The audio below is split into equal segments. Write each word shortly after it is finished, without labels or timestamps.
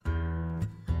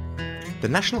The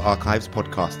National Archives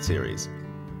podcast series,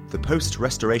 The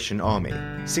Post-Restoration Army,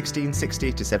 1660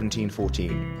 to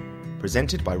 1714,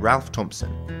 presented by Ralph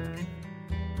Thompson.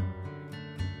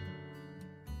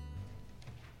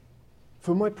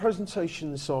 For my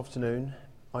presentation this afternoon,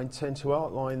 I intend to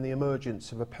outline the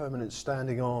emergence of a permanent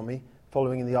standing army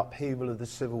following the upheaval of the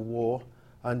Civil War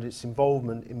and its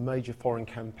involvement in major foreign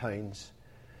campaigns,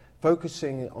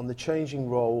 focusing on the changing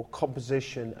role,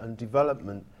 composition and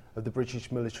development of the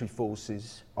British military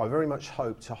forces. I very much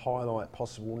hope to highlight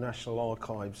possible National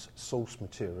Archives source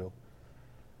material.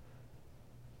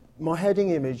 My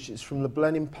heading image is from the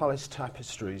Blenheim Palace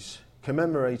tapestries,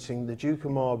 commemorating the Duke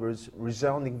of Marlborough's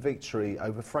resounding victory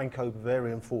over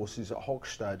Franco-Bavarian forces at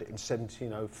Hochstadt in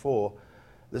 1704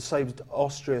 that saved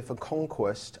Austria from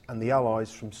conquest and the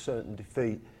Allies from certain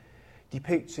defeat,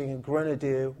 depicting a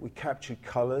grenadier with captured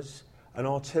colours, an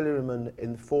artilleryman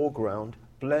in the foreground.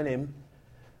 Blenheim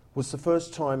was the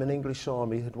first time an English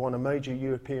army had won a major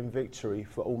European victory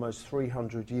for almost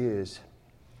 300 years.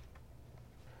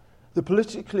 The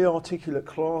politically articulate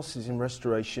classes in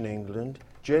Restoration England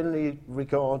generally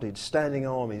regarded standing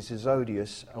armies as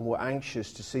odious and were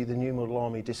anxious to see the new model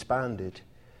army disbanded.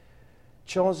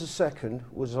 Charles II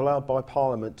was allowed by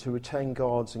Parliament to retain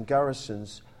guards and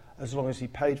garrisons as long as he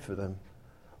paid for them.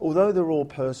 Although the royal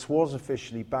purse was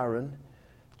officially barren,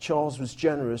 Charles was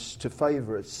generous to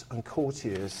favourites and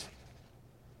courtiers.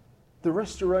 The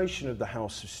restoration of the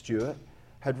House of Stuart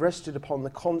had rested upon the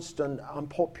constant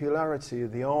unpopularity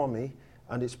of the army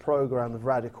and its programme of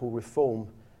radical reform,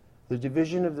 the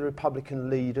division of the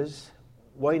Republican leaders,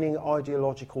 waning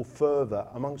ideological fervour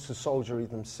amongst the soldiery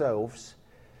themselves,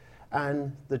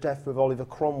 and the death of Oliver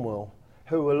Cromwell,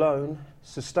 who alone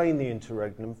sustained the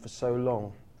interregnum for so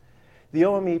long. The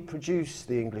army produced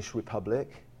the English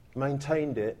Republic,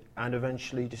 maintained it, and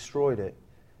eventually destroyed it.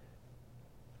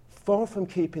 Far from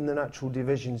keeping the natural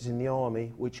divisions in the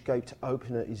army, which gaped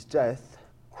open at his death,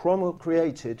 Cromwell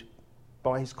created,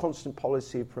 by his constant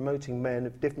policy of promoting men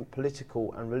of different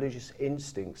political and religious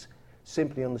instincts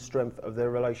simply on the strength of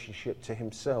their relationship to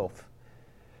himself.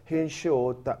 He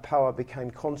ensured that power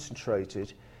became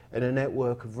concentrated in a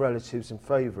network of relatives and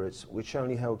favourites which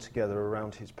only held together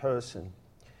around his person.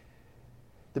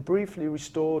 The briefly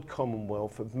restored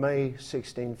Commonwealth of May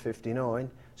 1659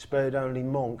 spared only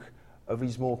Monk of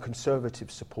his more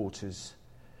conservative supporters,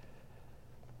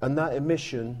 and that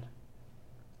omission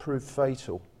proved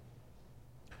fatal.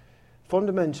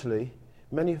 Fundamentally,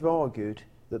 many have argued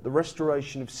that the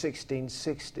restoration of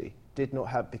 1660 did not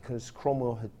happen because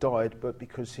Cromwell had died, but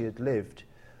because he had lived.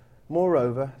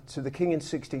 Moreover, to the King in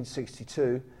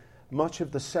 1662, much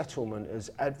of the settlement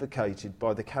as advocated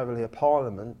by the Cavalier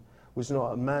Parliament was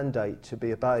not a mandate to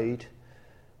be obeyed,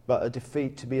 but a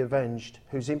defeat to be avenged,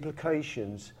 whose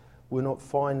implications were not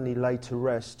finally laid to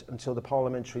rest until the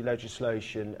parliamentary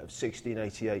legislation of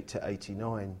 1688 to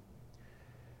 89.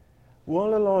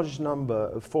 While a large number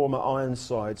of former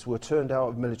Ironsides were turned out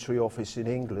of military office in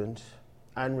England,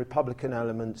 and Republican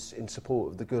elements in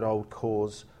support of the good old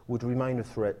cause would remain a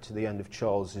threat to the end of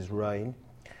Charles's reign,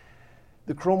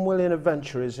 the Cromwellian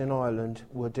adventurers in Ireland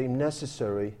were deemed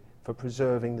necessary for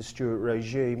preserving the Stuart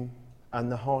regime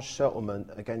and the harsh settlement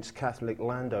against Catholic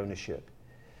land ownership.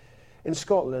 In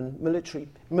Scotland,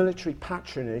 military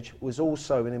patronage was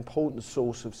also an important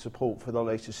source of support for the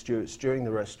later Stuarts during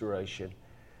the Restoration,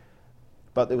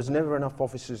 but there was never enough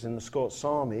officers in the Scots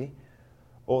Army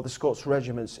or the Scots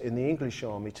regiments in the English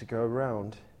army to go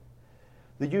around.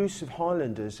 The use of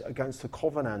Highlanders against the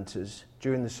Covenanters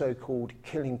during the so-called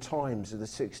killing times of the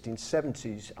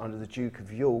 1670s under the Duke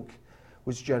of York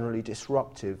was generally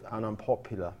disruptive and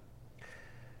unpopular.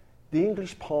 The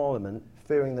English Parliament,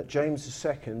 fearing that James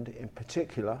II in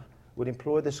particular would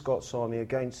employ the Scots army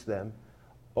against them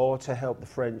or to help the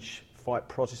French fight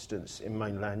Protestants in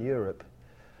mainland Europe.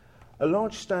 A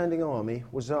large standing army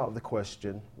was out of the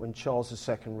question when Charles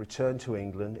II returned to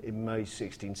England in May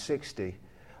 1660,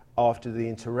 after the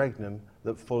interregnum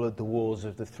that followed the Wars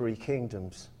of the Three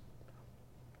Kingdoms.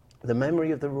 The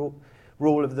memory of the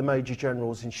rule of the major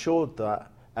generals ensured that,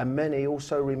 and many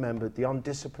also remembered the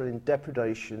undisciplined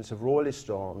depredations of royalist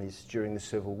armies during the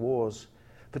civil wars,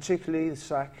 particularly the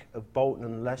sack of Bolton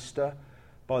and Leicester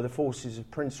by the forces of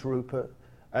Prince Rupert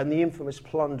and the infamous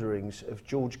plunderings of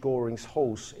George Goring's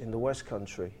horse in the West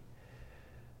Country.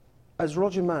 As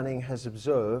Roger Manning has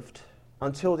observed,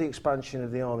 until the expansion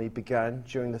of the army began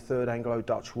during the Third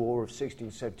Anglo-Dutch War of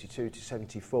 1672 to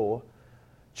 74,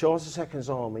 Charles II's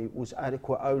army was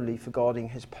adequate only for guarding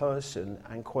his person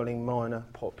and quelling minor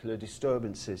popular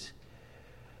disturbances.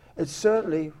 It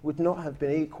certainly would not have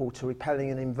been equal to repelling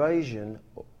an invasion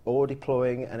or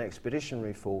deploying an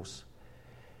expeditionary force.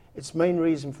 Its main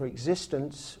reason for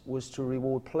existence was to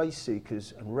reward place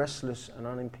seekers and restless and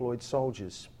unemployed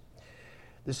soldiers.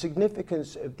 The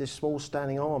significance of this small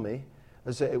standing army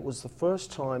is that it was the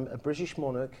first time a British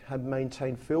monarch had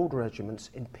maintained field regiments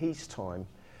in peacetime,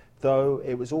 though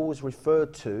it was always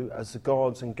referred to as the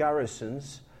guards and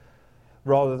garrisons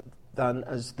rather than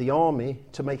as the army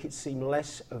to make it seem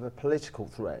less of a political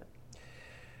threat.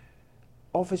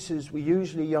 Officers were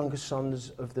usually younger sons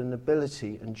of the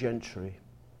nobility and gentry.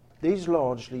 These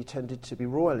largely tended to be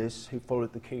royalists who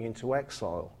followed the king into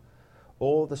exile,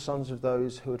 or the sons of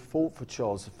those who had fought for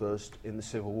Charles I in the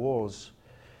civil wars.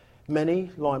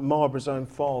 Many, like Marlborough's own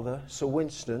father, Sir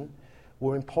Winston,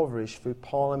 were impoverished through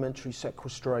parliamentary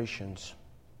sequestrations.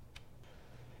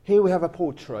 Here we have a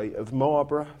portrait of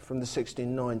Marlborough from the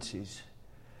 1690s.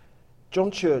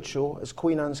 John Churchill, as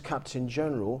Queen Anne's Captain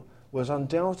General, was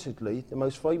undoubtedly the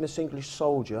most famous English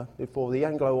soldier before the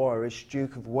Anglo-Irish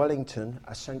Duke of Wellington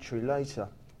a century later.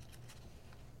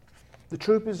 The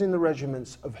troopers in the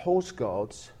regiments of Horse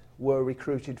Guards were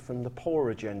recruited from the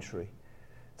poorer gentry.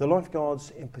 The Life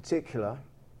Guards in particular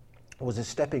was a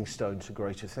stepping stone to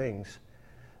greater things.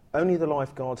 Only the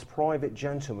Life Guards' private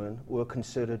gentlemen were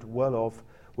considered well off,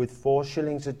 with 4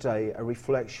 shillings a day a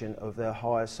reflection of their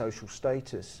higher social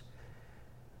status.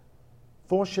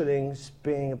 4 shillings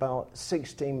being about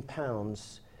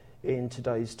 £16 in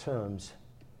today's terms.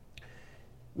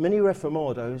 Many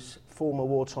reformados, former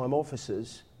wartime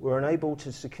officers, were unable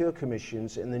to secure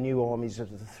commissions in the new armies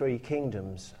of the 3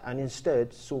 kingdoms and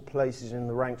instead sought places in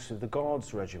the ranks of the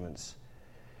Guards regiments.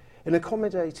 In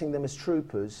accommodating them as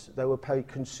troopers, they were paid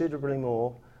considerably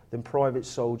more than private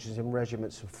soldiers in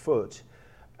regiments of foot,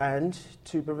 and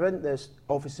to prevent their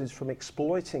officers from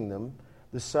exploiting them,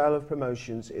 the sale of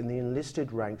promotions in the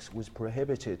enlisted ranks was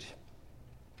prohibited.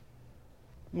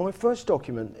 My first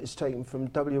document is taken from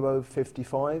WO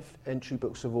 55, Entry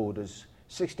Books of Orders,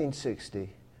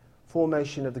 1660,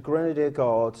 formation of the Grenadier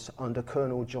Guards under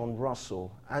Colonel John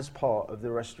Russell as part of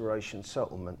the Restoration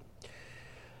settlement.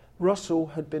 Russell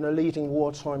had been a leading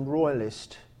wartime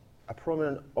royalist, a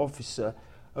prominent officer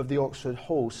of the Oxford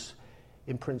Horse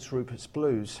in Prince Rupert's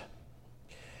Blues.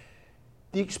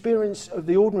 The experience of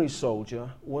the ordinary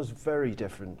soldier was very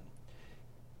different.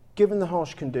 Given the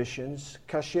harsh conditions,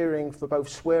 cashiering for both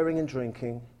swearing and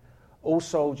drinking, all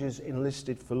soldiers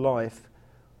enlisted for life,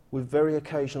 with very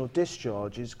occasional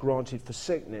discharges granted for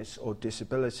sickness or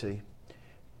disability.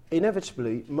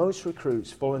 Inevitably, most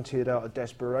recruits volunteered out of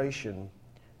desperation.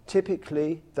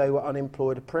 Typically, they were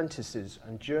unemployed apprentices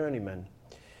and journeymen.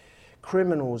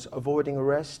 Criminals avoiding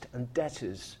arrest and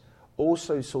debtors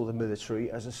also saw the military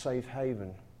as a safe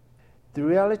haven. The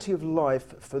reality of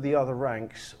life for the other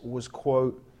ranks was,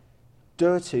 quote,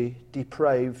 dirty,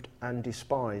 depraved and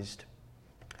despised.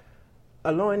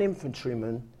 A line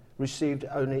infantryman received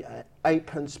only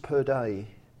 8p per day,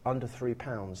 under £3,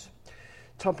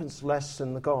 2p less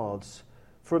than the Guards.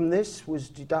 From this was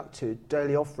deducted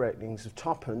daily off-reckonings of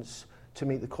 2p to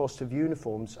meet the cost of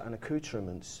uniforms and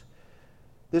accoutrements.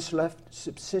 This left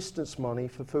subsistence money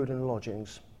for food and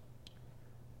lodgings.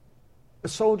 A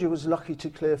soldier was lucky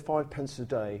to clear 5p a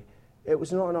day. It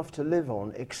was not enough to live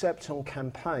on, except on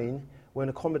campaign when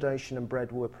accommodation and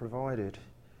bread were provided.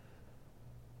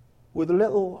 With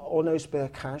little or no spare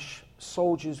cash,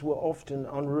 soldiers were often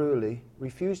unruly,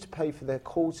 refused to pay for their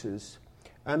quarters,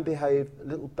 and behaved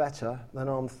little better than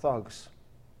armed thugs.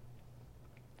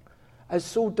 As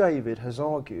Saul David has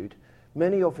argued,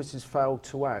 many officers failed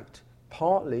to act,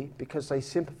 partly because they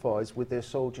sympathised with their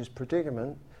soldiers'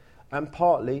 predicament, and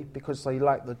partly because they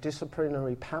lacked the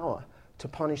disciplinary power to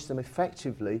punish them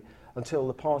effectively until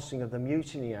the passing of the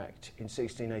Mutiny Act in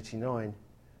 1689.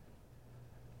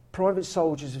 Private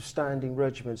soldiers of standing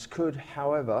regiments could,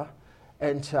 however,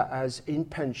 enter as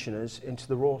in-pensioners into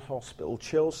the Royal Hospital,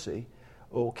 Chelsea,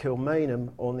 or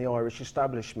Kilmainham on the Irish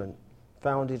establishment,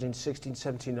 founded in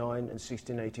 1679 and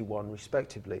 1681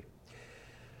 respectively.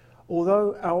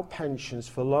 Although out pensions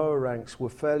for lower ranks were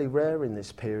fairly rare in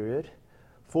this period,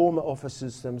 former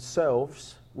officers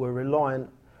themselves were reliant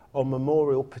on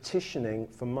memorial petitioning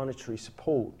for monetary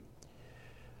support.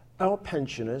 Our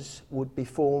pensioners would be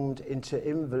formed into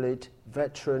invalid,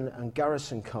 veteran and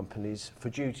garrison companies for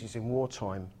duties in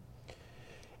wartime.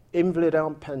 Invalid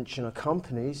out-pensioner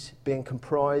companies being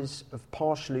comprised of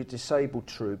partially disabled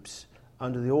troops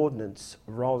under the Ordnance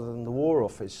rather than the War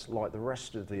Office like the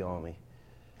rest of the Army.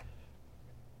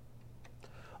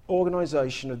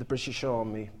 Organisation of the British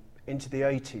Army into the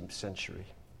 18th century.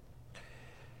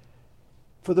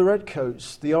 For the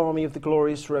Redcoats, the Army of the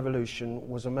Glorious Revolution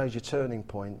was a major turning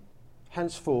point.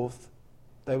 Henceforth,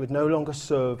 they would no longer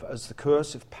serve as the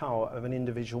coercive power of an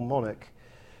individual monarch.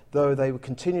 though they would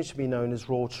continue to be known as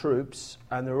Royal Troops,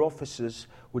 and their officers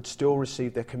would still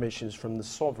receive their commissions from the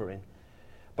sovereign,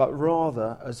 but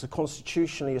rather as the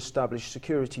constitutionally established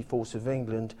security force of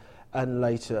England and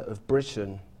later of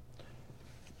Britain,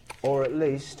 or at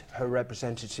least her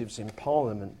representatives in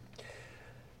Parliament.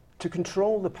 To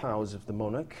control the powers of the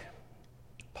monarch,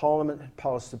 Parliament had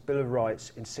passed the Bill of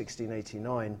Rights in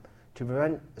 1689 to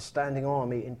prevent a standing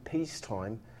army in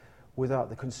peacetime without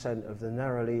the consent of the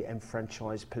narrowly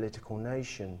enfranchised political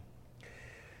nation.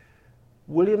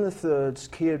 William III's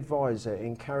key adviser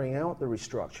in carrying out the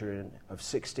restructuring of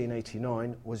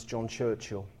 1689 was John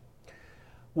Churchill,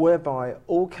 whereby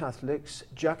all Catholics,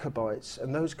 Jacobites,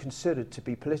 and those considered to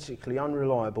be politically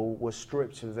unreliable were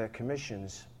stripped of their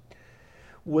commissions.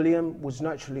 William was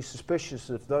naturally suspicious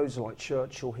of those like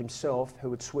Churchill himself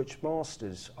who had switched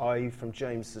masters, i.e. from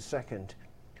James II,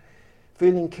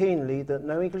 feeling keenly that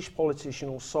no English politician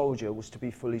or soldier was to be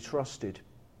fully trusted,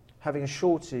 having a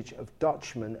shortage of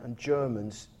Dutchmen and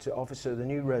Germans to officer the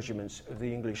new regiments of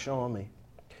the English army.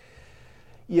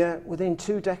 Yet, within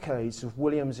 2 decades of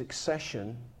William's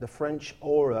accession, the French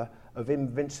aura of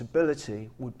invincibility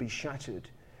would be shattered.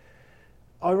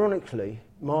 Ironically,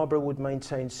 Marlborough would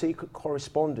maintain secret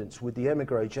correspondence with the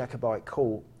émigré Jacobite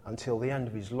court until the end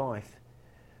of his life.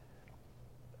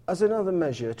 As another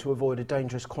measure to avoid a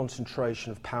dangerous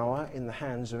concentration of power in the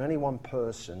hands of any one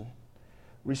person,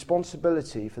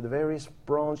 responsibility for the various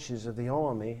branches of the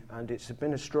army and its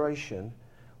administration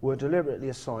were deliberately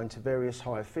assigned to various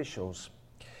high officials.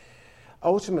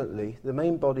 Ultimately, the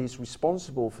main bodies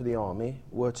responsible for the army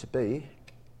were to be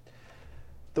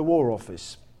the War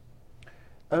Office,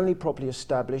 only properly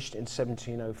established in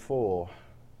 1704,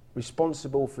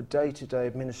 responsible for day-to-day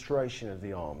administration of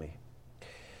the army.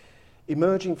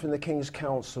 Emerging from the King's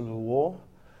Council of War,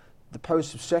 the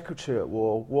post of Secretary at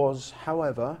War was,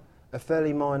 however, a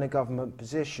fairly minor government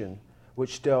position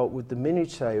which dealt with the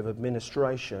minutiae of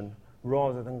administration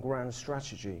rather than grand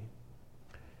strategy.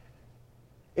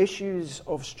 Issues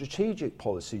of strategic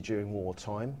policy during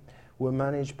wartime were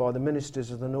managed by the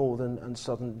ministers of the northern and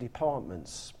southern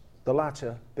departments, the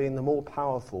latter being the more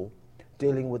powerful,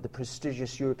 dealing with the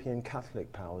prestigious European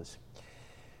Catholic powers.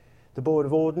 The Board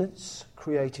of Ordnance,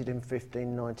 created in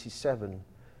 1597,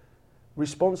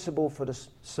 responsible for the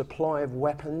supply of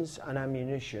weapons and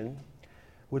ammunition,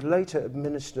 would later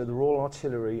administer the Royal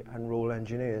Artillery and Royal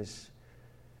Engineers,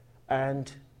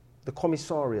 and the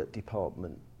Commissariat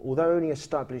Department, although only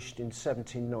established in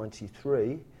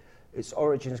 1793, its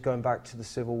origins going back to the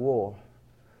Civil War,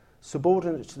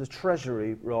 subordinate to the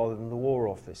Treasury rather than the War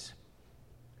Office.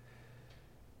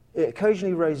 It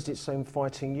occasionally raised its own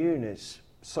fighting units,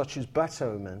 such as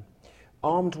bateaumen,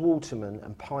 armed watermen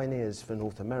and pioneers for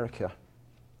North America.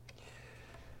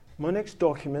 My next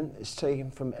document is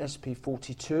taken from SP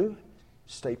 42,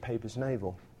 State Papers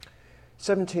Naval.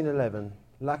 1711,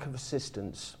 lack of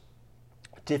assistance,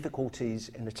 difficulties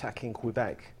in attacking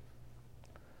Quebec.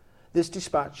 This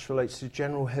dispatch relates to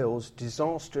General Hill's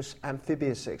disastrous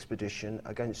amphibious expedition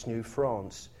against New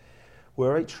France,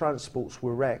 where 8 transports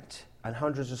were wrecked and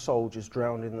hundreds of soldiers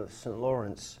drowned in the St.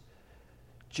 Lawrence.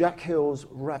 Jack Hill's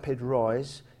rapid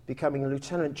rise, becoming a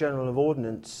Lieutenant General of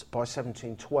Ordnance by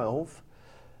 1712,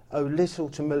 owed little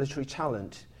to military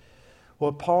talent.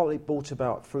 While partly brought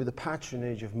about through the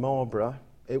patronage of Marlborough,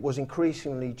 it was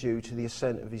increasingly due to the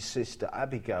ascent of his sister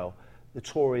Abigail, the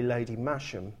Tory Lady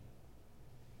Masham,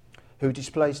 who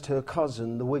displaced her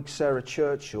cousin, the Whig Sarah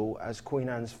Churchill, as Queen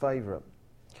Anne's favourite.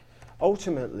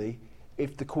 Ultimately,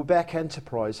 if the Quebec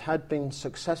enterprise had been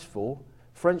successful,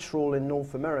 French rule in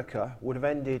North America would have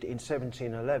ended in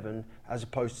 1711 as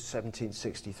opposed to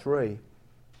 1763.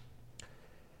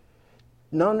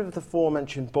 None of the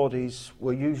aforementioned bodies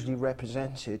were usually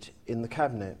represented in the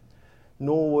cabinet,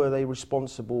 nor were they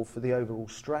responsible for the overall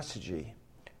strategy,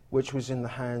 which was in the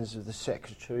hands of the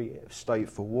Secretary of State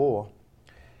for War.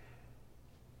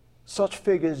 Such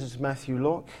figures as Matthew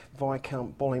Locke,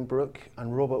 Viscount Bolingbroke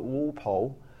and Robert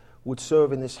Walpole would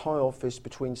serve in this high office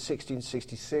between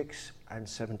 1666 and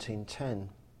 1710.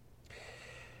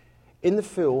 In the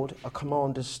field, a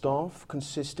commander's staff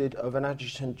consisted of an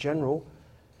adjutant general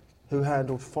who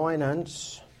handled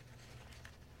finance,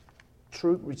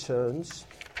 troop returns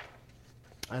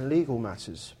and legal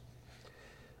matters,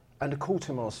 and a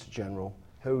quartermaster general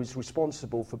who was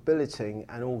responsible for billeting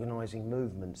and organising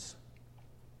movements.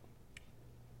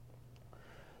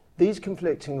 These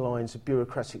conflicting lines of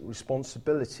bureaucratic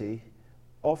responsibility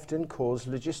often caused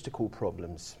logistical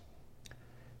problems.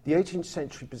 The 18th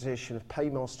century position of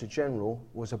Paymaster General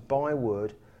was a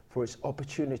byword for its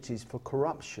opportunities for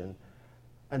corruption,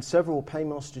 and several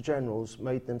Paymaster Generals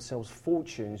made themselves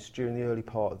fortunes during the early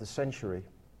part of the century.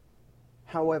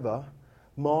 However,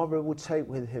 Marlborough would take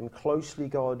with him closely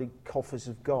guarded coffers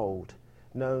of gold,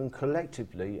 known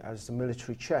collectively as the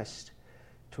military chest,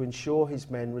 to ensure his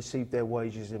men received their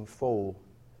wages in full.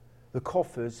 The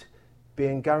coffers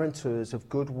being guarantors of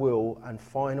goodwill and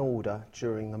fine order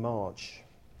during the march.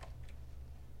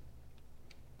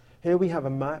 Here we have a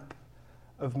map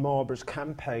of Marlborough's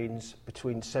campaigns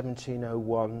between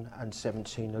 1701 and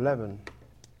 1711,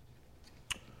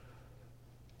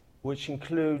 which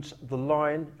includes the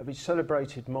line of his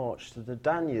celebrated march to the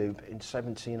Danube in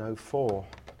 1704.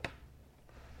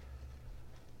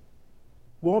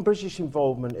 While British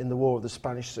involvement in the War of the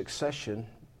Spanish Succession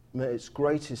met its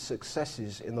greatest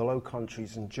successes in the Low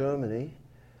Countries and Germany,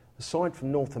 aside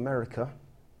from North America,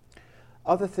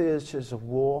 other theatres of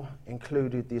war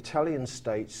included the Italian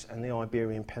states and the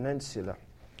Iberian Peninsula.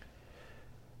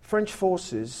 French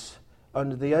forces,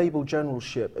 under the able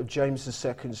generalship of James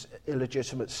II's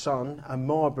illegitimate son and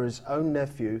Marlborough's own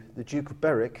nephew, the Duke of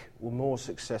Berwick, were more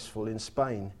successful in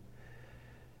Spain.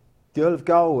 The Earl of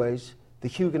Galway's, the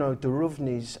Huguenot de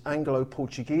Rovny's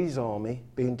Anglo-Portuguese army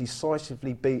being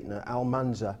decisively beaten at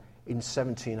Almanza in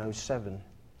 1707.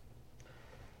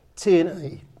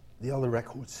 T&A, the other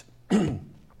records,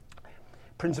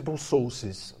 principal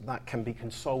sources that can be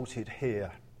consulted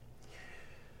here.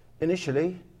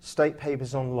 Initially, state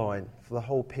papers online for the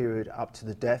whole period up to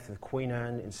the death of Queen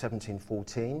Anne in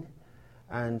 1714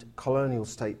 and colonial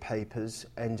state papers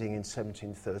ending in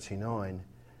 1739.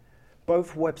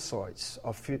 Both websites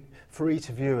are free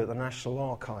to view at the National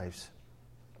Archives.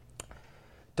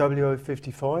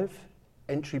 WO55,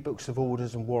 Entry Books of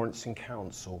Orders and Warrants in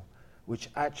Council, which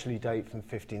actually date from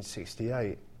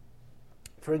 1568.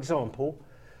 For example,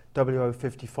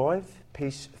 WO55,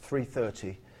 Piece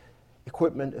 330,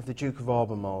 Equipment of the Duke of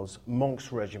Albemarle's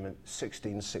Monks Regiment,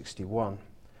 1661.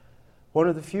 One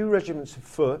of the few regiments of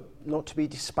foot not to be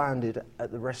disbanded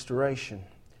at the Restoration.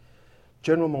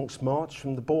 General Monk's march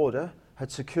from the border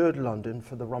had secured London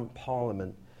for the Rump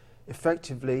Parliament,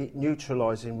 effectively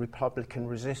neutralising Republican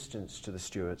resistance to the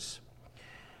Stuarts.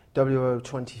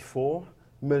 WO24,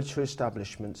 Military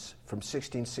Establishments from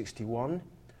 1661,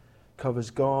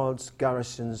 covers guards,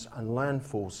 garrisons and land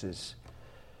forces.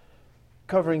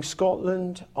 Covering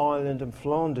Scotland, Ireland and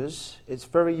Flanders, it's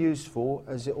very useful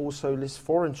as it also lists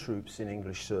foreign troops in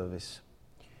English service.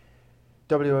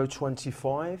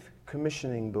 WO25,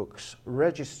 Commissioning Books,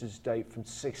 registers date from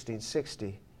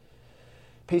 1660.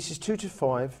 Pieces 2 to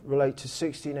 5 relate to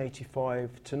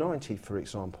 1685 to 90, for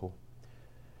example.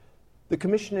 The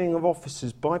commissioning of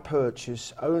officers by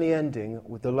purchase only ending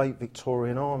with the late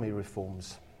Victorian Army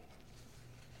reforms.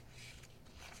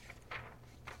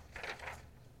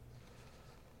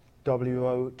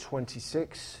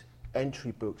 WO26,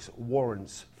 Entry Books,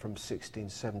 Warrants from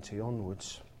 1670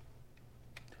 onwards.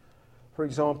 For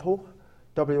example,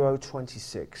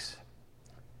 WO26,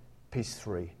 Piece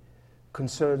 3,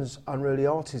 concerns unruly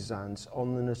artisans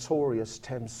on the notorious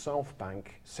Thames South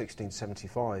Bank,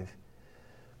 1675.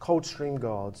 Coldstream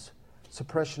Guards,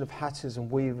 suppression of hatters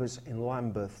and weavers in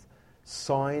Lambeth,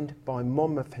 signed by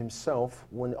Monmouth himself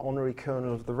when honorary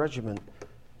colonel of the regiment.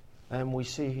 And we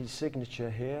see his signature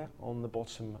here on the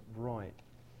bottom right.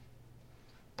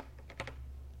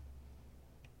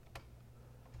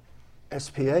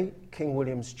 SPA, King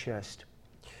William's Chest.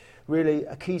 Really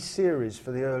a key series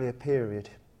for the earlier period,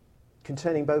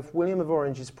 containing both William of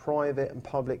Orange's private and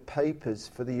public papers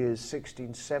for the years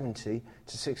 1670 to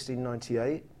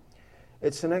 1698.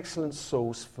 It's an excellent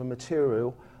source for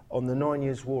material on the 9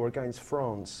 Years' War against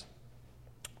France.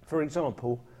 For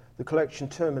example, the collection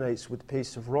terminates with a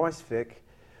piece of Ryswick,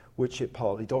 which it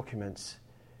partly documents.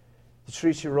 The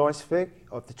Treaty of Ryswick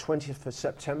of the 20th of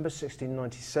September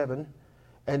 1697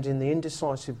 ending the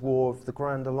indecisive War of the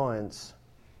Grand Alliance.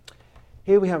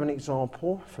 Here we have an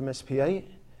example from SPA,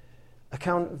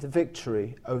 account of the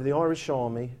victory over the Irish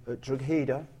army at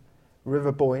Drogheda,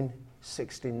 River Boyne,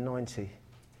 1690.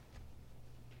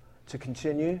 To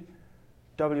continue,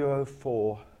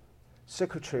 WO4,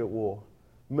 Secretary at War,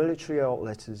 military out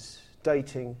letters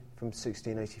dating from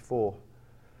 1684.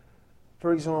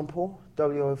 For example,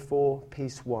 WO4,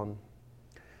 Piece 1,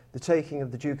 the taking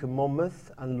of the Duke of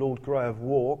Monmouth and Lord Grey of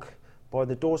Wark by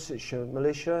the Dorsetshire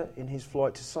militia in his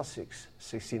flight to Sussex,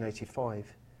 1685.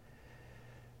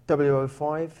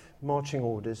 WO5, marching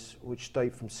orders, which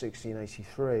date from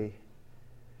 1683.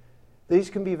 These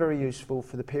can be very useful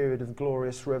for the period of the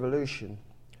Glorious Revolution,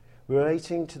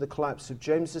 relating to the collapse of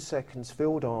James II's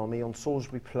field army on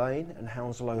Salisbury Plain and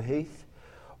Hounslow Heath,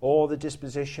 or the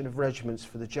disposition of regiments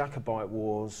for the Jacobite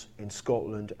wars in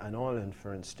Scotland and Ireland,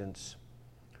 for instance.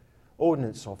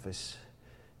 Ordnance Office,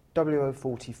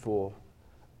 WO44,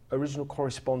 original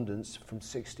correspondence from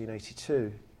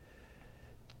 1682.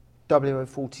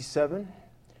 0047,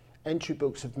 entry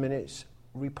books of minutes,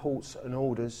 reports and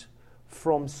orders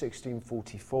from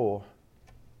 1644.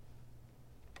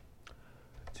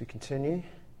 To continue,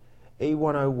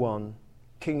 E101,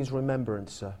 King's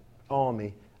Remembrancer,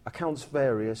 Army, accounts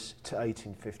various to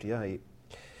 1858.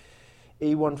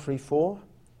 E134,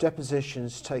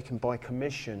 depositions taken by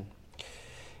commission,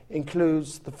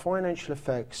 includes the financial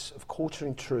effects of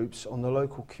quartering troops on the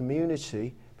local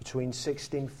community between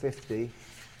 1650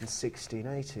 and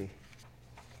 1680.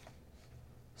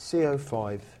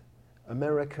 CO5,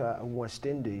 America and West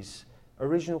Indies,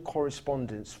 original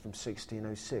correspondence from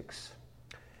 1606.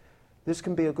 This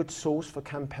can be a good source for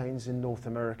campaigns in North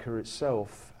America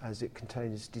itself, as it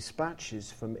contains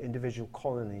dispatches from individual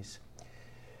colonies.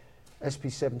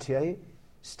 SP78,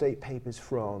 State Papers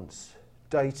France,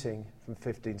 dating from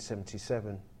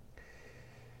 1577.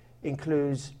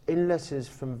 Includes in letters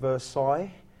from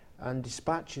Versailles and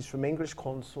dispatches from English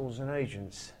consuls and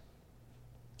agents.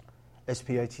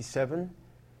 SP87,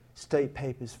 State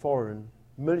Papers Foreign,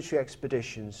 military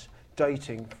expeditions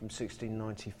dating from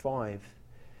 1695.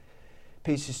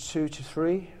 Pieces 2 to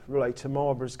 3 relate to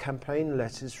Marlborough's campaign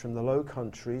letters from the Low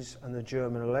Countries and the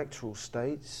German electoral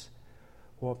states,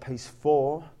 while piece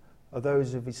 4 are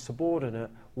those of his subordinate,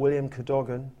 William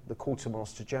Cadogan, the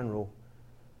Quartermaster General.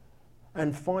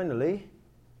 And finally,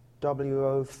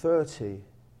 W030,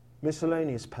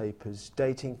 miscellaneous papers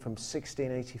dating from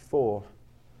 1684.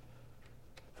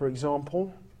 For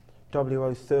example,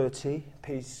 W030,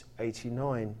 piece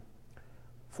 89,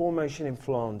 formation in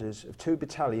Flanders of 2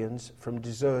 battalions from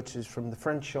deserters from the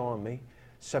French army,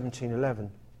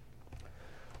 1711.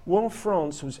 While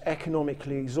France was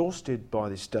economically exhausted by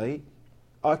this date,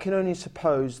 I can only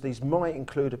suppose these might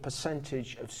include a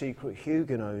percentage of secret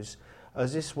Huguenots,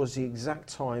 as this was the exact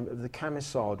time of the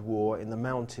Camisard War in the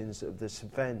mountains of the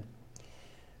Cevennes.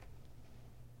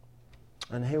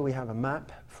 And here we have a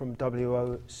map from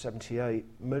W078,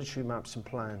 military maps and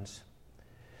plans,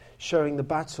 showing the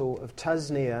Battle of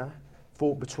Tasnia,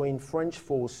 fought between French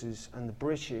forces and the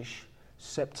British,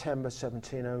 September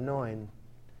 1709.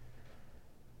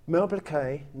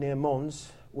 Melbliquet, near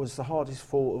Mons, was the hardest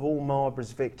fought of all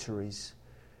Marlborough's victories,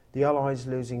 the Allies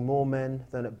losing more men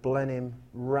than at Blenheim,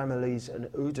 Ramillies and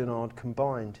Oudenarde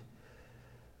combined.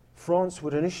 France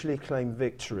would initially claim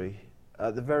victory,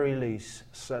 at the very least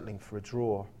settling for a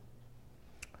draw.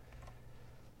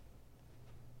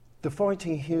 The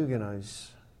fighting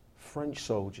Huguenots, French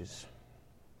soldiers.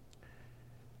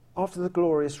 After the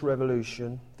Glorious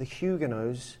Revolution, the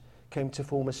Huguenots came to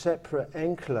form a separate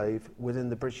enclave within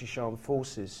the British Armed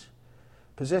Forces,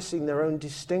 possessing their own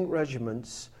distinct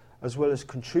regiments as well as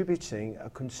contributing a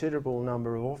considerable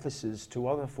number of officers to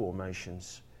other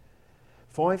formations.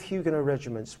 5 Huguenot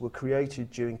regiments were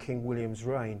created during King William's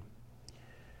reign.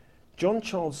 John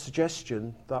Child's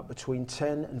suggestion that between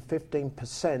 10 and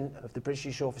 15% of the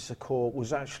British officer corps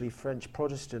was actually French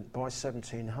Protestant by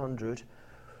 1700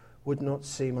 would not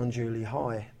seem unduly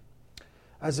high,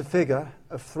 as a figure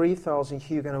of 3,000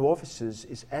 Huguenot officers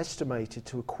is estimated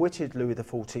to have quitted Louis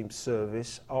XIV's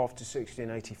service after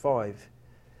 1685.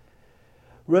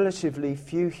 Relatively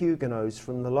few Huguenots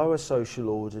from the lower social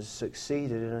orders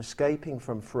succeeded in escaping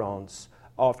from France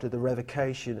after the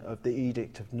revocation of the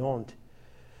Edict of Nantes.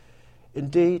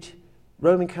 Indeed,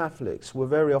 Roman Catholics were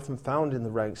very often found in the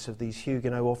ranks of these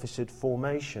Huguenot officered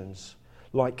formations,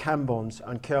 like Cambon's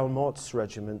and Kelmot's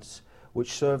regiments,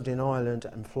 which served in Ireland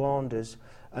and Flanders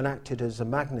and acted as a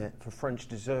magnet for French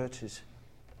deserters.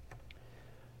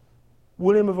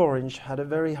 William of Orange had a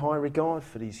very high regard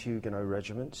for these Huguenot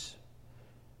regiments.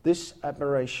 This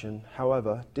admiration,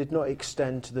 however, did not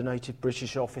extend to the native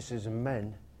British officers and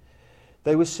men.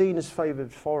 They were seen as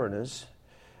favoured foreigners,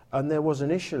 and there was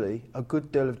initially a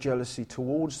good deal of jealousy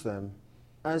towards them,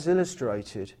 as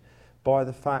illustrated by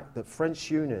the fact that French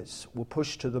units were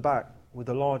pushed to the back with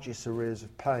the largest arrears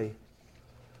of pay.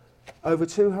 Over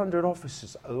 200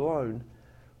 officers alone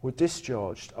were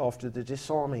discharged after the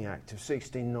Disarming Act of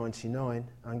 1699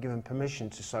 and given permission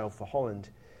to sail for Holland.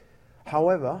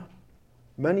 However,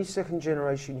 many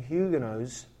second-generation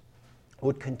Huguenots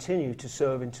would continue to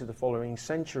serve into the following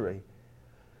century,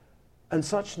 and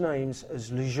such names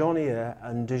as Legionnaire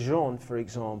and Dijon, for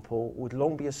example, would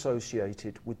long be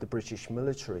associated with the British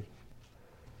military.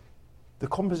 The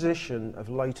composition of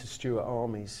later Stuart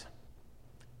armies.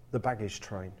 The baggage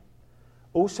train.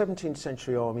 All 17th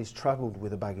century armies travelled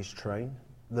with a baggage train,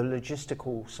 the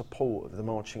logistical support of the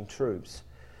marching troops.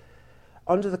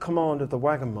 Under the command of the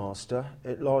wagon master,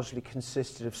 it largely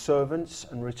consisted of servants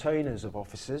and retainers of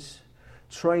officers,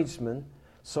 tradesmen,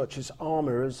 such as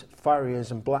armourers,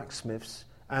 farriers and blacksmiths,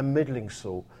 and middling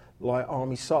sort, like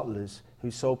army sutlers,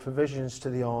 who sold provisions to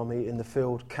the army in the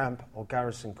field, camp or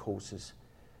garrison quarters.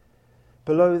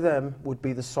 Below them would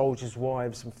be the soldiers'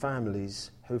 wives and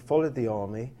families who followed the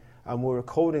army and were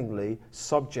accordingly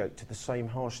subject to the same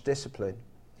harsh discipline.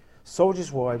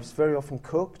 Soldiers' wives very often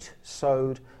cooked,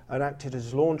 sewed, and acted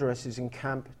as laundresses in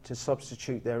camp to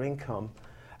substitute their income,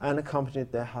 and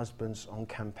accompanied their husbands on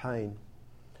campaign.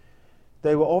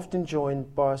 They were often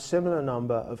joined by a similar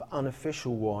number of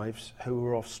unofficial wives who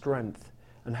were off strength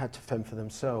and had to fend for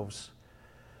themselves.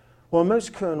 While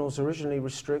most colonels originally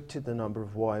restricted the number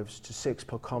of wives to 6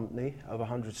 per company of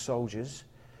 100 soldiers,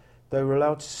 they were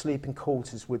allowed to sleep in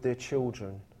quarters with their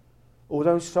children.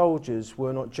 Although soldiers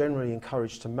were not generally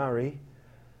encouraged to marry,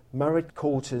 married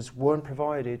quarters weren't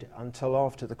provided until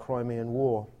after the Crimean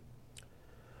War.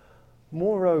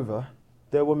 Moreover,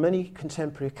 there were many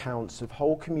contemporary accounts of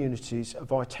whole communities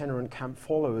of itinerant camp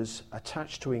followers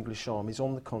attached to English armies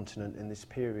on the continent in this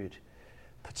period,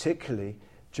 particularly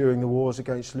during the wars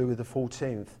against Louis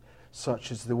XIV,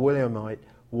 such as the Williamite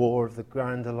War of the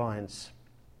Grand Alliance.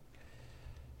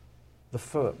 The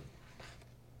foot,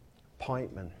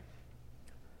 pikemen.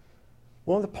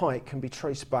 While the pike can be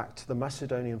traced back to the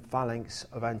Macedonian phalanx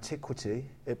of antiquity,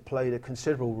 it played a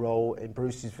considerable role in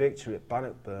Bruce's victory at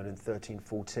Bannockburn in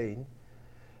 1314.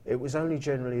 It was only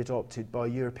generally adopted by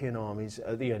European armies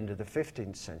at the end of the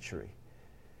 15th century.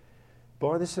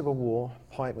 By the Civil War,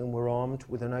 pikemen were armed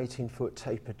with an 18-foot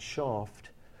tapered shaft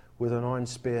with an iron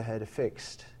spearhead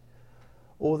affixed.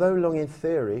 Although long in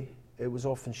theory, it was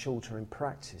often shorter in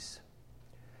practice.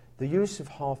 The use of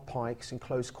half pikes in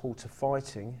close-quarter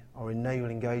fighting or in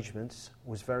naval engagements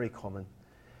was very common.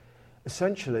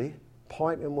 Essentially,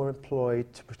 pikemen were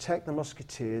employed to protect the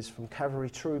musketeers from cavalry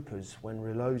troopers when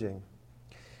reloading.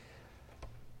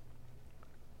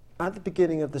 At the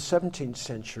beginning of the 17th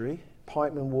century,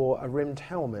 pikemen wore a rimmed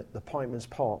helmet, the pikeman's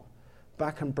pot,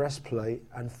 back and breastplate,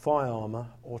 and thigh armour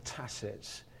or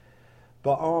tassets.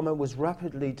 But armour was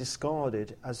rapidly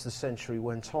discarded as the century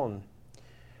went on.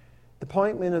 The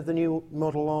pikemen of the new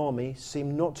model army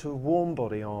seem not to have worn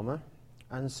body armour,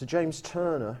 and Sir James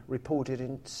Turner reported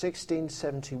in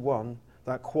 1671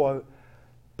 that, quote,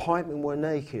 pikemen were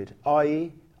naked,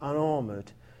 i.e.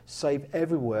 unarmoured, save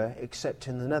everywhere except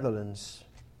in the Netherlands.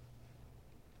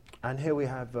 And here we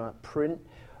have a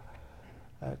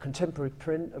contemporary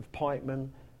print of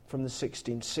pikemen from the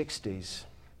 1660s.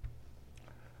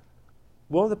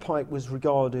 While the pike was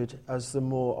regarded as the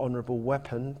more honourable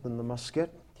weapon than the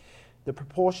musket, the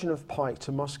proportion of pike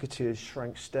to musketeers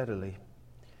shrank steadily.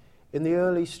 In the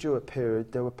early Stuart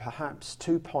period, there were perhaps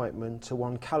 2 pikemen to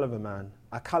 1 caliver man,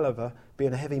 a caliver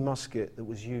being a heavy musket that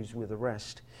was used with the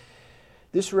rest.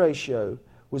 This ratio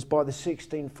was by the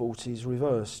 1640s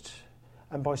reversed,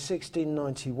 and by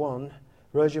 1691,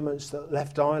 regiments that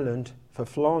left Ireland for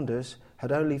Flanders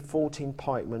had only 14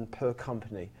 pikemen per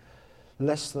company,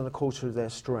 less than a quarter of their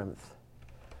strength.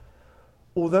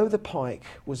 Although the pike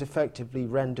was effectively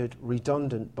rendered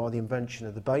redundant by the invention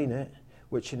of the bayonet,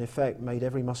 which in effect made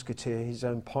every musketeer his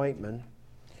own pikeman,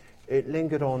 it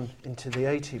lingered on into the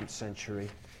 18th century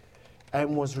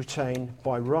and was retained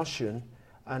by Russian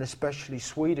and especially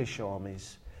Swedish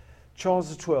armies.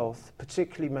 Charles XII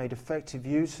particularly made effective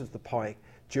use of the pike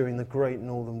during the Great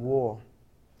Northern War.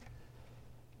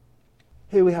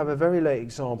 Here we have a very late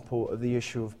example of the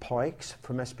issue of pikes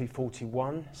from SP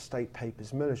 41, State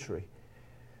Papers Military.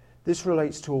 This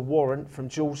relates to a warrant from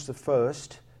George I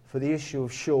for the issue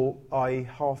of short, i.e.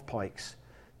 half pikes,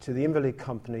 to the invalid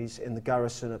companies in the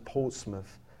garrison at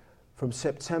Portsmouth from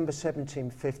September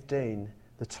 1715,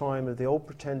 the time of the Old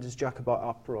Pretenders Jacobite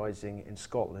uprising in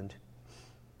Scotland.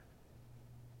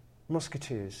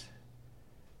 Musketeers.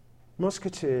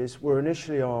 Musketeers were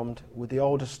initially armed with the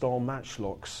older style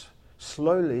matchlocks.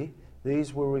 Slowly,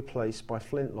 these were replaced by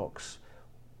flintlocks,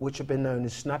 which have been known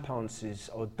as snap-ounces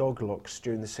or doglocks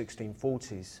during the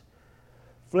 1640s.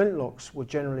 Flintlocks were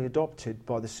generally adopted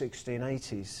by the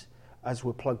 1680s, as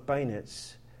were plug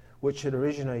bayonets, which had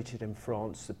originated in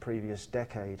France the previous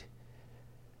decade.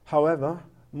 However,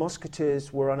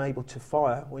 musketeers were unable to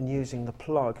fire when using the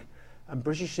plug, and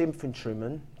British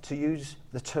infantrymen, to use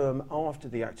the term after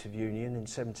the Act of Union in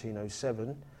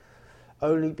 1707,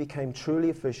 only became truly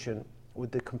efficient with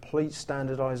the complete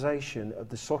standardisation of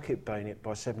the socket bayonet by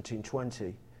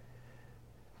 1720.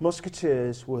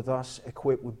 Musketeers were thus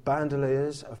equipped with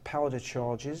bandoliers of powder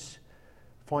charges,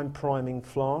 fine priming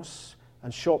flasks,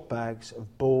 and shot bags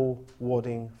of ball,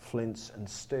 wadding, flints and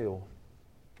steel.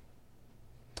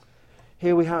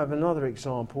 Here we have another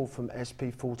example from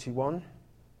SP 41.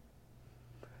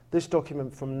 This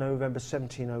document from November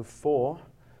 1704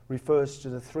 refers to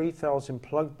the 3,000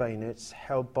 plug bayonets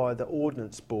held by the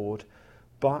Ordnance Board,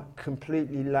 but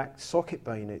completely lacked socket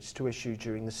bayonets to issue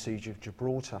during the Siege of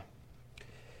Gibraltar.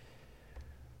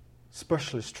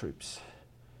 Specialist troops.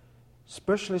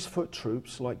 Specialist foot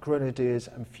troops like grenadiers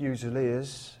and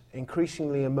fusiliers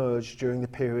increasingly emerged during the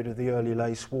period of the early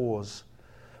Lace Wars.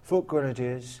 Foot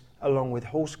grenadiers, along with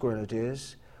horse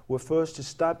grenadiers, were first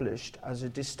established as a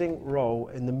distinct role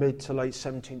in the mid to late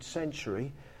 17th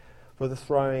century for the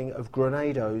throwing of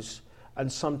grenadoes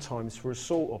and sometimes for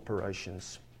assault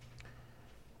operations.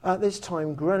 At this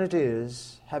time,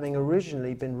 grenadiers, having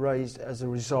originally been raised as a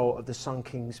result of the Sun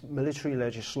King's military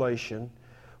legislation,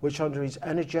 which under his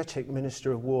energetic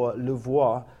Minister of War,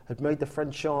 Louvois, had made the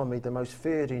French army the most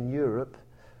feared in Europe,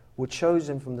 were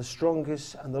chosen from the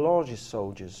strongest and the largest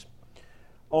soldiers,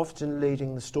 often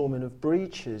leading the storming of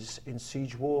breaches in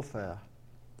siege warfare.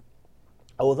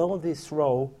 Although this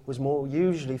role was more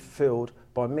usually filled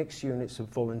by mixed units of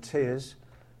volunteers,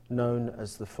 known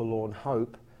as the Forlorn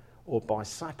Hope, or by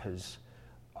sappers,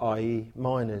 i.e.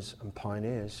 miners and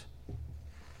pioneers.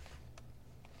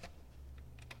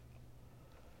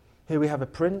 Here we have a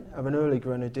print of an early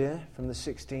grenadier from the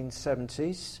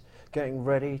 1670s getting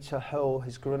ready to hurl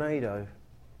his grenado.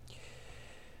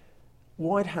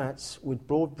 Wide hats with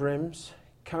broad brims,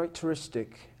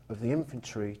 characteristic of the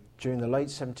infantry during the late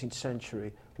 17th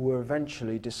century, were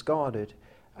eventually discarded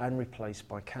and replaced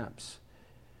by caps.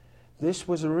 This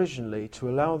was originally to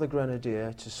allow the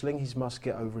grenadier to sling his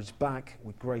musket over his back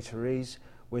with greater ease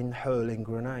when hurling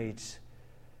grenades.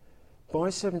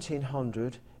 By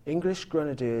 1700, English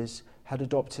grenadiers had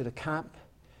adopted a cap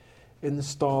in the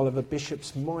style of a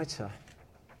bishop's mitre.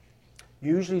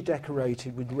 Usually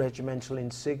decorated with regimental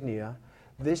insignia,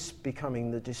 this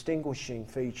becoming the distinguishing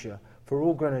feature for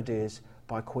all grenadiers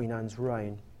by Queen Anne's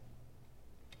reign.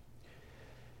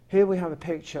 Here we have a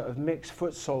picture of mixed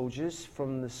foot soldiers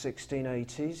from the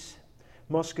 1680s,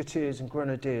 musketeers and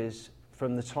grenadiers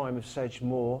from the time of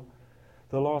Sedgemoor,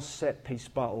 the last set-piece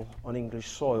battle on English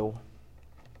soil.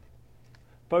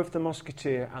 Both the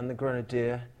musketeer and the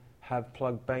grenadier have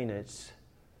plug bayonets.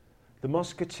 The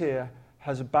musketeer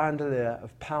has a bandolier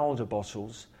of powder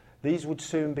bottles. These would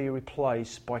soon be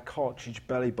replaced by cartridge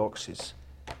belly boxes.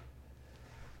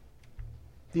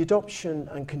 The adoption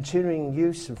and continuing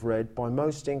use of red by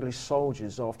most English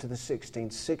soldiers after the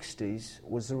 1660s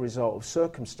was the result of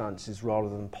circumstances rather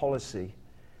than policy,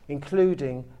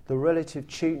 including the relative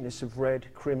cheapness of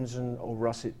red, crimson or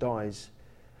russet dyes.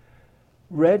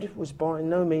 Red was by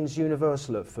no means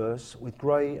universal at first, with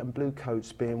grey and blue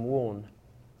coats being worn.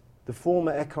 The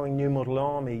former echoing New Model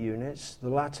Army units, the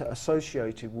latter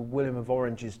associated with William of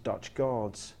Orange's Dutch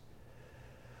Guards.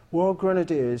 While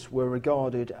grenadiers were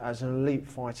regarded as an elite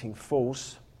fighting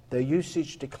force, their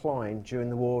usage declined during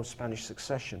the War of Spanish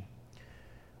Succession,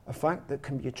 a fact that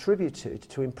can be attributed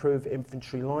to improved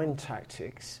infantry line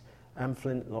tactics and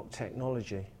flintlock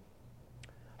technology.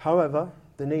 However,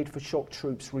 the need for shock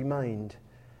troops remained,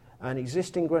 and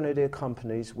existing grenadier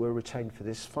companies were retained for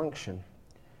this function.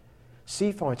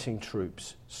 Sea-fighting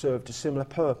troops served a similar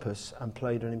purpose and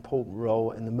played an important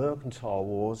role in the mercantile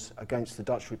wars against the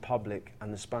Dutch Republic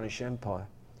and the Spanish Empire.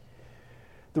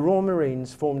 The Royal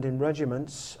Marines formed in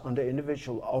regiments under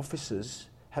individual officers,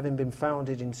 having been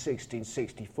founded in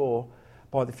 1664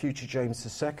 by the future James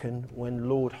II when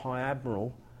Lord High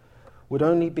Admiral, would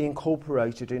only be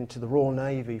incorporated into the Royal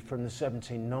Navy from the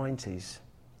 1790s.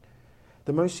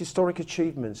 The most historic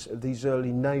achievements of these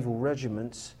early naval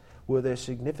regiments were their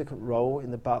significant role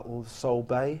in the Battle of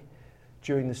Solebay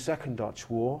during the Second Dutch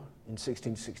War in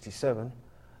 1667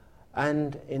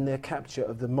 and in their capture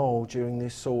of the Mole during the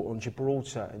assault on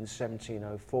Gibraltar in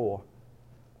 1704.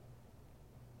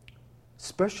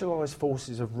 Specialised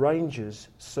forces of Rangers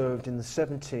served in the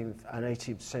 17th and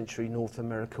 18th century North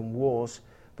American wars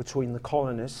between the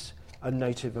colonists and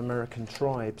Native American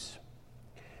tribes.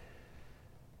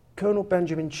 Colonel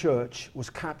Benjamin Church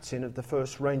was captain of the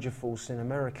 1st Ranger Force in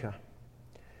America,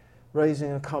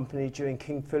 raising a company during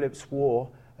King Philip's War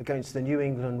against the New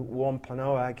England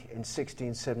Wampanoag in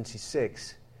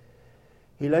 1676.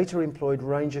 He later employed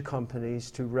Ranger companies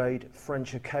to raid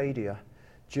French Acadia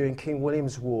during King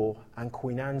William's War and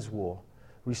Queen Anne's War,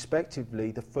 respectively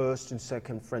the First and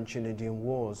Second French and Indian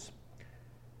Wars.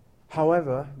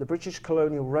 However, the British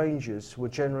colonial Rangers were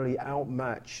generally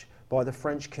outmatched by the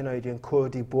French-Canadian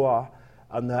Coeurs de Bois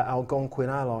and their Algonquin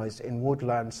allies in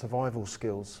woodland survival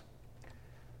skills.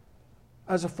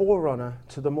 As a forerunner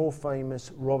to the more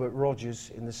famous Robert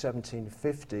Rogers in the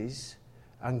 1750s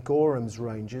and Gorham's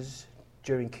Rangers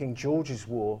during King George's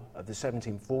War of the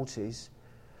 1740s,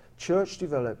 Church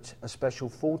developed a special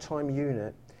full-time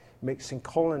unit mixing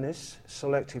colonists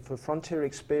selected for frontier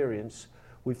experience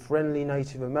with friendly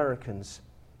Native Americans,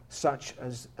 such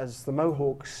as the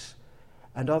Mohawks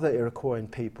and other Iroquoian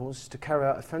peoples, to carry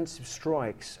out offensive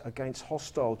strikes against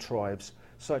hostile tribes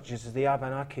such as the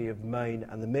Abenaki of Maine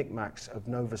and the Micmacs of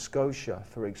Nova Scotia,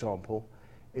 for example,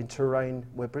 in terrain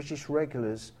where British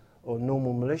regulars or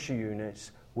normal militia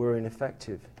units were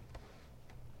ineffective.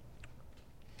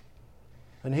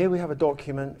 And here we have a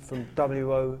document from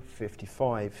WO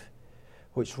 55,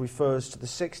 which refers to the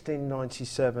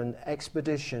 1697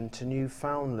 expedition to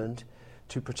Newfoundland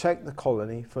to protect the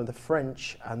colony from the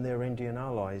French and their Indian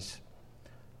allies.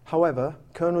 However,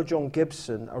 Colonel John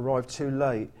Gibson arrived too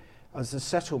late as the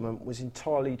settlement was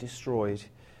entirely destroyed.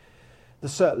 The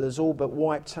settlers all but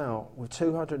wiped out, with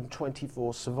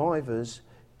 224 survivors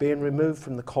being removed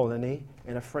from the colony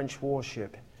in a French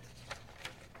warship.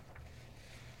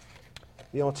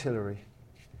 The artillery.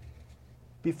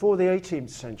 Before the 18th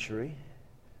century,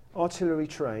 artillery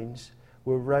trains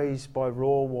were raised by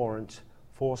royal warrant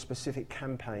for specific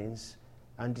campaigns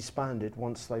and disbanded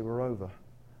once they were over.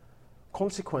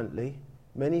 Consequently,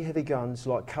 many heavy guns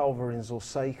like culverins or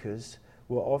sakers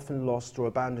were often lost or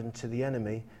abandoned to the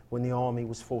enemy when the army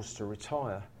was forced to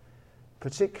retire,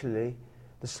 particularly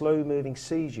the slow-moving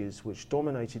sieges which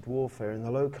dominated warfare in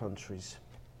the Low Countries.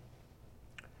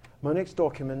 My next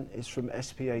document is from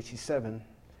SP 87,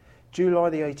 July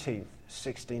the 18th,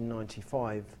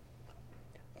 1695.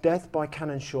 Death by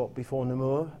cannon shot before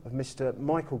Namur of Mr.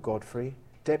 Michael Godfrey,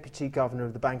 Deputy Governor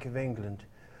of the Bank of England,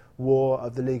 War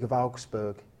of the League of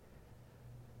Augsburg.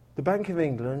 The Bank of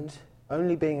England,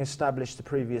 only being established the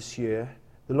previous year,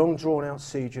 the long drawn-out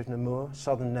siege of Namur,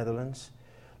 southern Netherlands,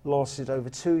 lasted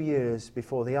over 2 years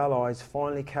before the Allies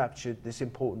finally captured this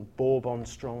important Bourbon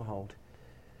stronghold.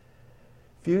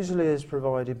 Fusiliers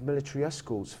provided military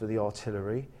escorts for the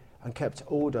artillery and kept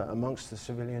order amongst the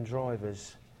civilian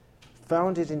drivers.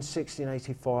 Founded in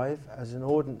 1685 as an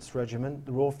ordnance regiment,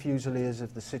 the Royal Fusiliers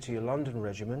of the City of London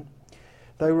Regiment,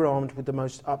 they were armed with the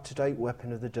most up-to-date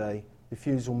weapon of the day, the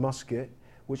Fusil musket,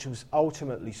 which was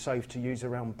ultimately safe to use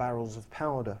around barrels of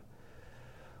powder.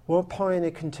 While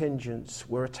pioneer contingents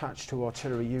were attached to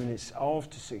artillery units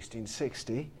after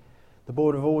 1660, the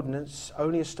Board of Ordnance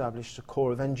only established a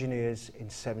Corps of Engineers in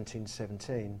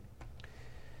 1717.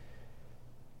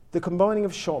 The combining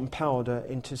of shot and powder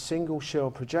into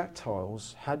single-shell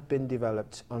projectiles had been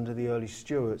developed under the early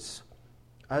Stuarts,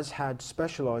 as had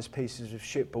specialised pieces of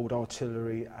shipboard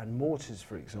artillery and mortars,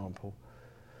 for example.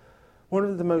 One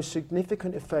of the most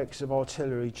significant effects of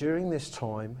artillery during this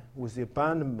time was the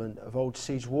abandonment of old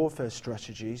siege warfare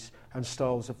strategies and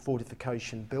styles of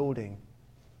fortification building.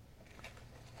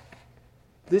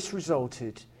 This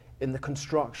resulted in the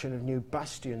construction of new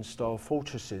bastion-style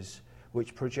fortresses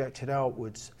which projected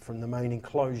outwards from the main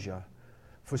enclosure,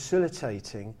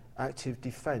 facilitating active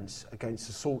defence against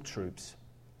assault troops.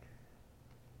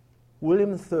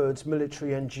 William III's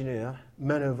military engineer,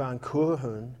 Menno van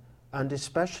Courhoorn, and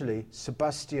especially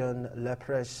Sebastien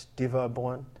Lepres de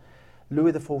Vauban,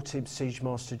 Louis XIV's Siege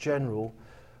Master General,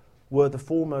 were the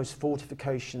foremost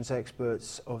fortifications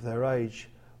experts of their age.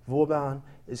 Vauban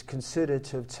is considered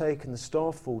to have taken the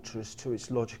Star Fortress to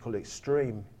its logical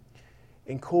extreme,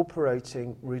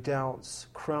 incorporating redoubts,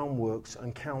 crownworks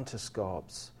and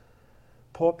counterscarps,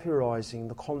 popularising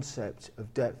the concept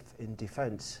of depth in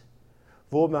defence.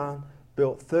 Vauban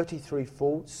built 33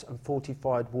 forts and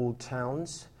fortified walled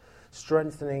towns,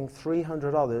 strengthening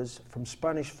 300 others from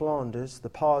Spanish Flanders, the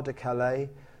Pas de Calais,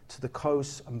 to the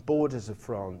coasts and borders of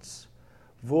France.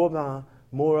 Vauban,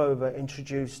 moreover,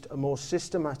 introduced a more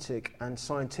systematic and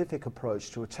scientific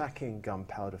approach to attacking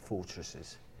gunpowder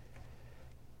fortresses.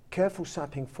 Careful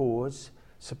sapping forwards,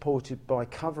 supported by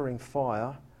covering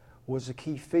fire, was a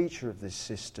key feature of this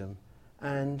system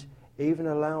and even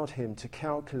allowed him to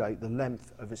calculate the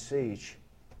length of a siege.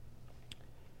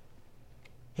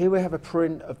 Here we have a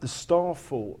print of the Star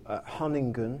Fort at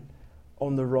Hunningen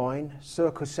on the Rhine,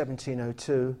 circa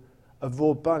 1702, a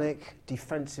Vaubannic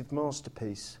defensive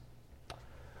masterpiece.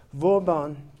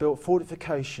 Vauban built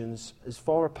fortifications as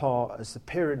far apart as the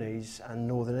Pyrenees and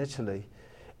northern Italy,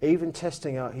 even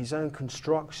testing out his own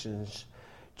constructions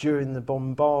during the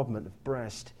bombardment of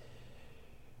Brest.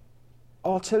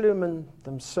 Artillerymen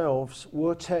themselves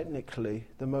were technically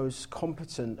the most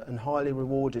competent and highly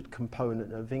rewarded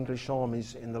component of English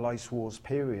armies in the late wars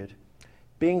period,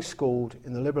 being schooled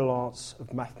in the liberal arts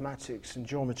of mathematics and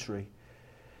geometry.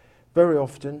 Very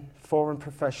often, foreign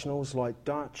professionals like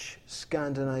Dutch,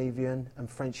 Scandinavian and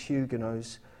French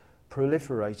Huguenots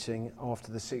proliferating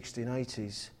after the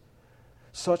 1680s.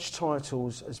 Such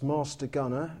titles as Master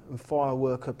Gunner and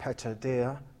Fireworker Petard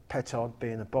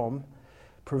being a bomb,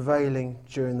 prevailing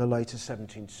during the later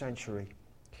 17th century.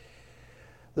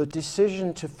 The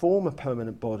decision to form a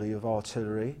permanent body of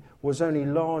artillery was only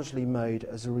largely made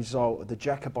as a result of the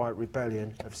Jacobite rebellion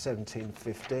of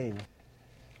 1715.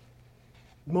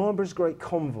 Marlborough's great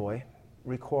convoy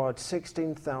required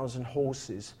 16,000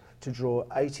 horses to draw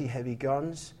 80 heavy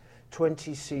guns,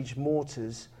 20 siege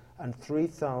mortars and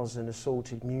 3,000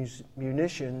 assorted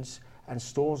munitions and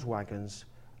stores wagons,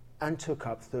 and took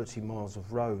up 30 miles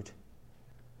of road.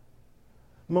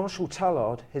 Marshal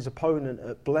Tallard, his opponent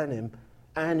at Blenheim,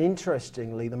 and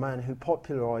interestingly the man who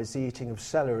popularised the eating of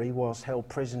celery whilst held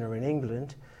prisoner in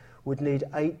England, would need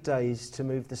 8 days to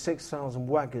move the 6,000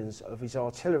 wagons of his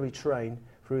artillery train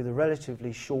through the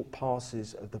relatively short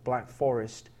passes of the Black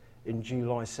Forest in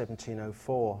July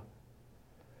 1704.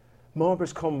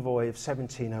 Marlborough's convoy of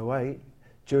 1708,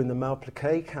 during the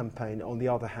Malplaquet campaign, on the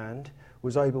other hand,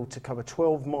 was able to cover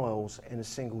 12 miles in a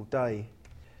single day.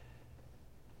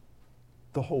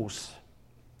 The horse.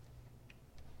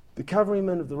 The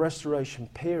cavalrymen of the Restoration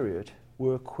period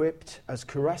were equipped as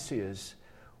cuirassiers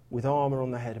with armour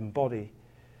on the head and body.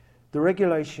 The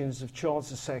regulations of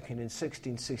Charles II in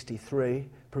 1663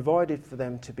 provided for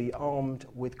them to be armed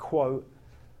with, quote,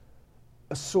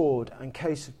 a sword and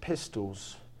case of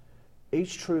pistols,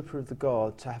 each trooper of the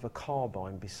guard to have a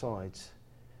carbine besides.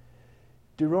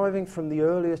 Deriving from the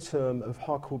earlier term of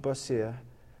harquebusier,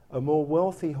 a more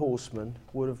wealthy horseman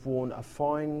would have worn a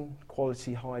fine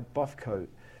quality hide buff coat,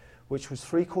 which was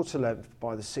 3/4 length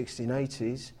by the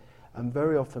 1680s and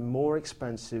very often more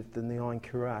expensive than the iron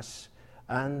cuirass,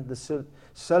 and the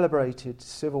celebrated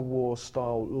Civil War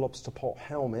style lobster pot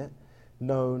helmet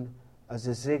known as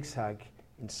a zigzag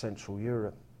in Central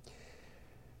Europe.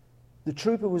 The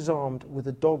trooper was armed with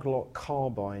a doglock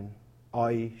carbine,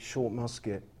 i.e. short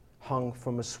musket, hung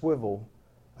from a swivel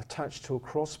attached to a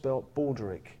crossbelt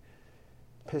baldric,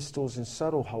 pistols in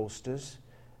saddle holsters,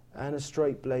 and a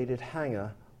straight-bladed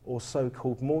hanger or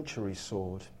so-called mortuary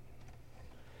sword.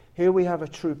 Here we have a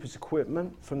trooper's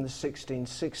equipment from the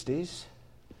 1660s,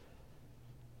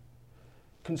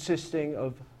 consisting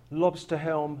of lobster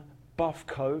helm, buff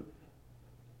coat,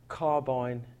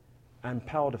 carbine and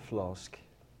powder flask.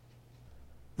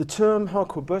 The term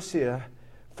harquebusier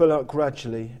fell out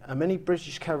gradually, and many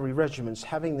British cavalry regiments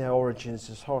having their origins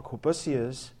as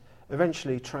harquebusiers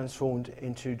eventually transformed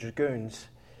into dragoons.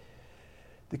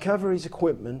 The cavalry's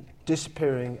equipment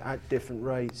disappearing at different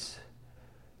rates.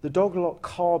 The doglock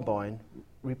carbine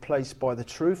replaced by the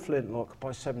true flintlock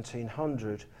by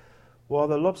 1700, while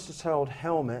the lobster-tailed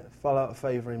helmet fell out of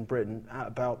favour in Britain at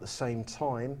about the same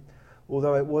time,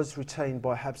 although it was retained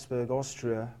by Habsburg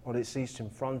Austria on its eastern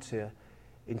frontier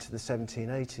into the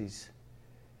 1780s.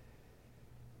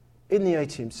 In the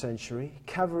 18th century,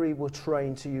 cavalry were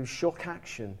trained to use shock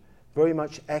action, very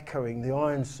much echoing the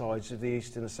Ironsides of the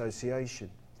Eastern Association.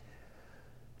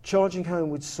 Charging home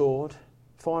with sword,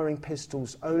 firing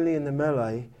pistols only in the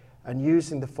melee, and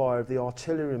using the fire of the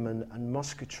artillerymen and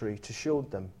musketry to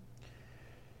shield them.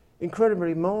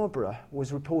 Incredibly, Marlborough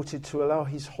was reported to allow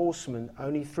his horsemen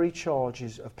only 3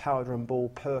 charges of powder and ball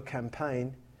per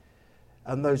campaign,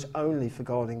 and those only for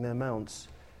guarding their mounts.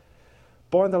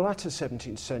 By the latter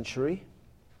 17th century,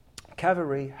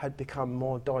 cavalry had become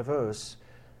more diverse,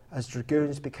 as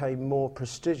dragoons became more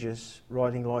prestigious,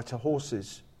 riding lighter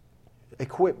horses.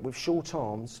 Equipped with short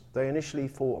arms, they initially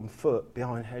fought on foot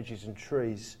behind hedges and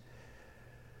trees.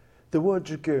 The word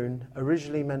dragoon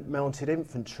originally meant mounted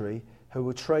infantry who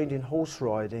were trained in horse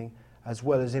riding as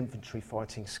well as infantry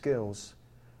fighting skills.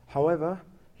 However,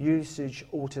 usage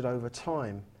altered over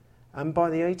time, and by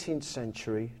the 18th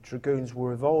century, dragoons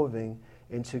were evolving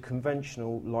into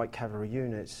conventional light cavalry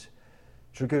units,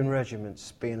 dragoon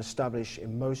regiments being established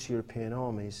in most European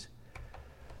armies.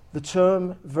 The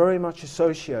term very much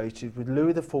associated with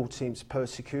Louis XIV's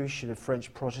persecution of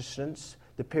French Protestants,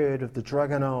 the period of the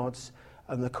Dragonades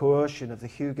and the coercion of the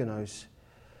Huguenots.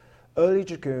 Early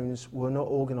dragoons were not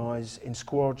organised in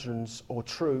squadrons or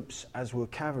troops as were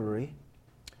cavalry,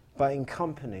 but in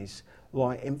companies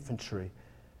like infantry.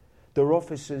 Their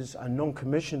officers and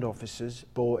non-commissioned officers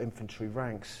bore infantry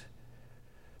ranks.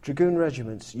 Dragoon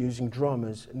regiments using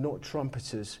drummers, not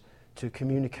trumpeters, to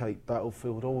communicate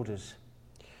battlefield orders.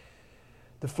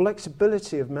 The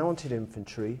flexibility of mounted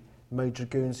infantry made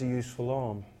dragoons a useful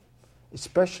arm,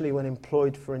 especially when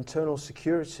employed for internal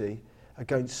security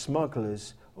against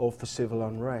smugglers or for civil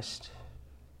unrest.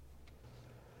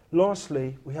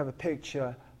 Lastly, we have a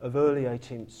picture of early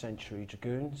 18th century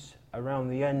dragoons around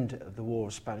the end of the War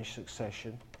of Spanish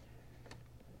Succession.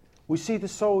 We see the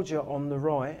soldier on the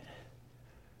right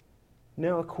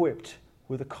now equipped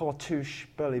with a cartouche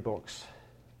belly box.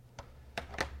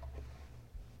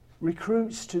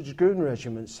 Recruits to dragoon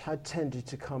regiments had tended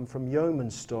to come from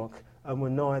yeoman stock and were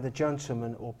neither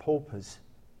gentlemen or paupers.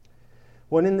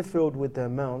 When in the field with their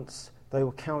mounts, they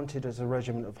were counted as a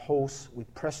regiment of horse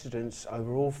with precedence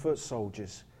over all foot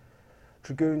soldiers.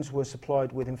 Dragoons were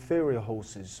supplied with inferior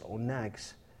horses, or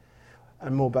nags,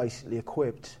 and more basically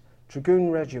equipped. Dragoon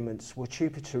regiments were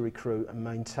cheaper to recruit and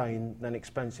maintain than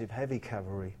expensive heavy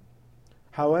cavalry.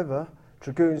 However,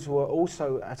 dragoons were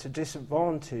also at a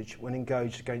disadvantage when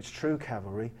engaged against true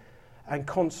cavalry and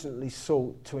constantly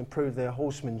sought to improve their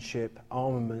horsemanship,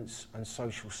 armaments and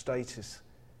social status.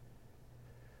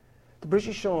 The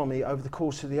British Army over the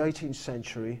course of the 18th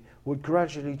century would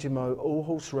gradually demote all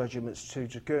horse regiments to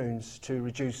dragoons to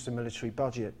reduce the military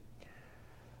budget.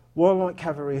 While light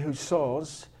cavalry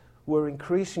hussars were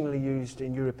increasingly used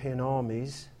in European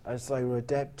armies as they were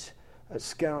adept at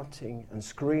scouting and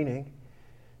screening,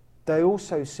 they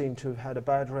also seem to have had a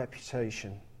bad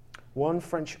reputation. One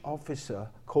French officer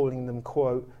calling them,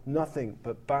 quote, nothing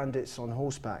but bandits on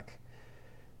horseback.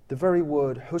 The very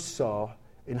word hussar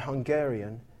in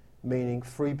Hungarian meaning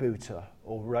freebooter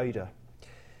or raider.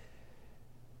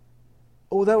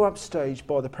 Although upstaged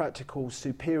by the practical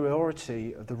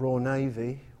superiority of the Royal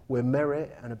Navy, where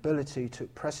merit and ability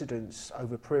took precedence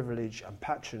over privilege and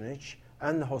patronage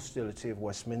and the hostility of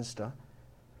Westminster,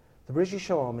 the British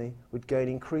Army would gain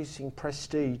increasing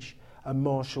prestige and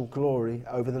martial glory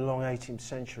over the long 18th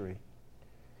century.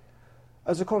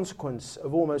 As a consequence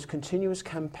of almost continuous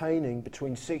campaigning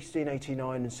between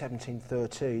 1689 and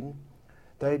 1713,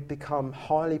 they had become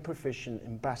highly proficient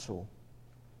in battle.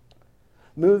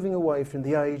 Moving away from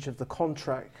the age of the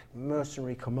contract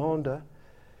mercenary commander,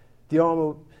 the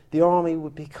army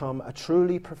would become a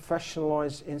truly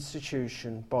professionalised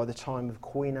institution by the time of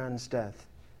Queen Anne's death.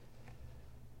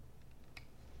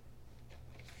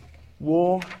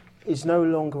 War is no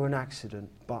longer an accident,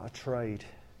 but a trade.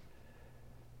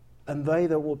 And they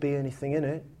that will be anything in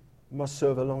it must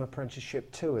serve a long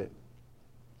apprenticeship to it.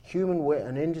 Human wit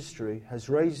and industry has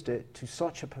raised it to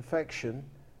such a perfection,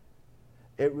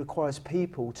 it requires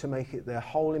people to make it their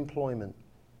whole employment.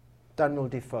 Daniel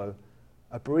Defoe,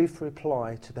 A Brief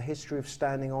Reply to the History of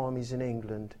Standing Armies in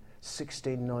England,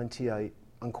 1698,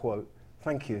 unquote.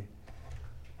 Thank you.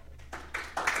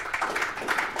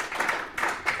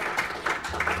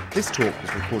 This talk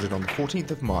was recorded on the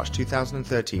 14th of March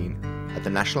 2013 at the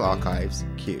National Archives,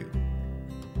 Kew.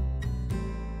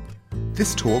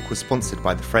 This talk was sponsored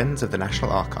by the Friends of the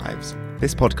National Archives.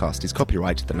 This podcast is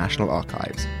copyrighted the National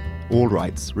Archives. All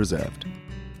rights reserved.